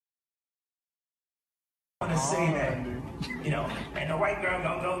I want to say that, and the white girl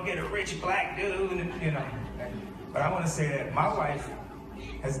gonna go get a rich black dude, But I want to say that my wife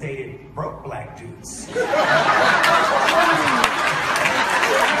has dated broke black dudes.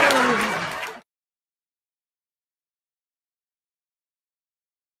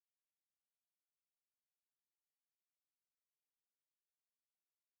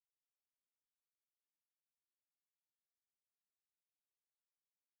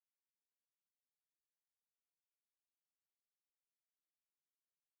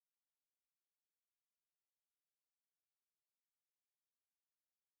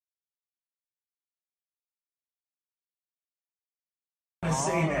 I want to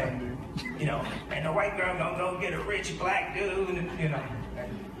say that, and the white girl gonna go get a rich black dude,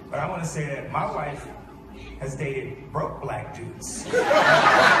 But I want to say that my wife has dated broke black dudes. The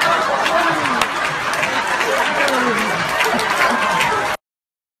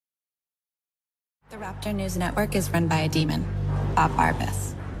Raptor News Network is run by a demon, Bob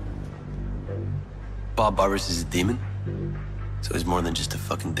Barbas. Bob Barbas is a demon? So he's more than just a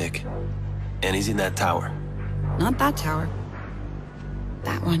fucking dick. And he's in that tower. Not that tower.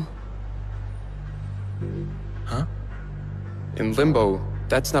 That one. Huh? In Limbo,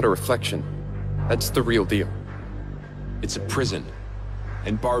 that's not a reflection. That's the real deal. It's a prison,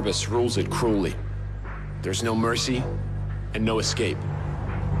 and Barbas rules it cruelly. There's no mercy, and no escape.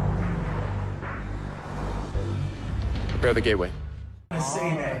 Prepare the gateway. I want to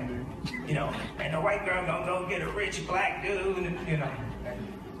say that, and the white girl gonna go get a rich black dude,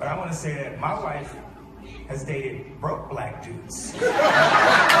 But I want to say that my wife has dated broke black dudes.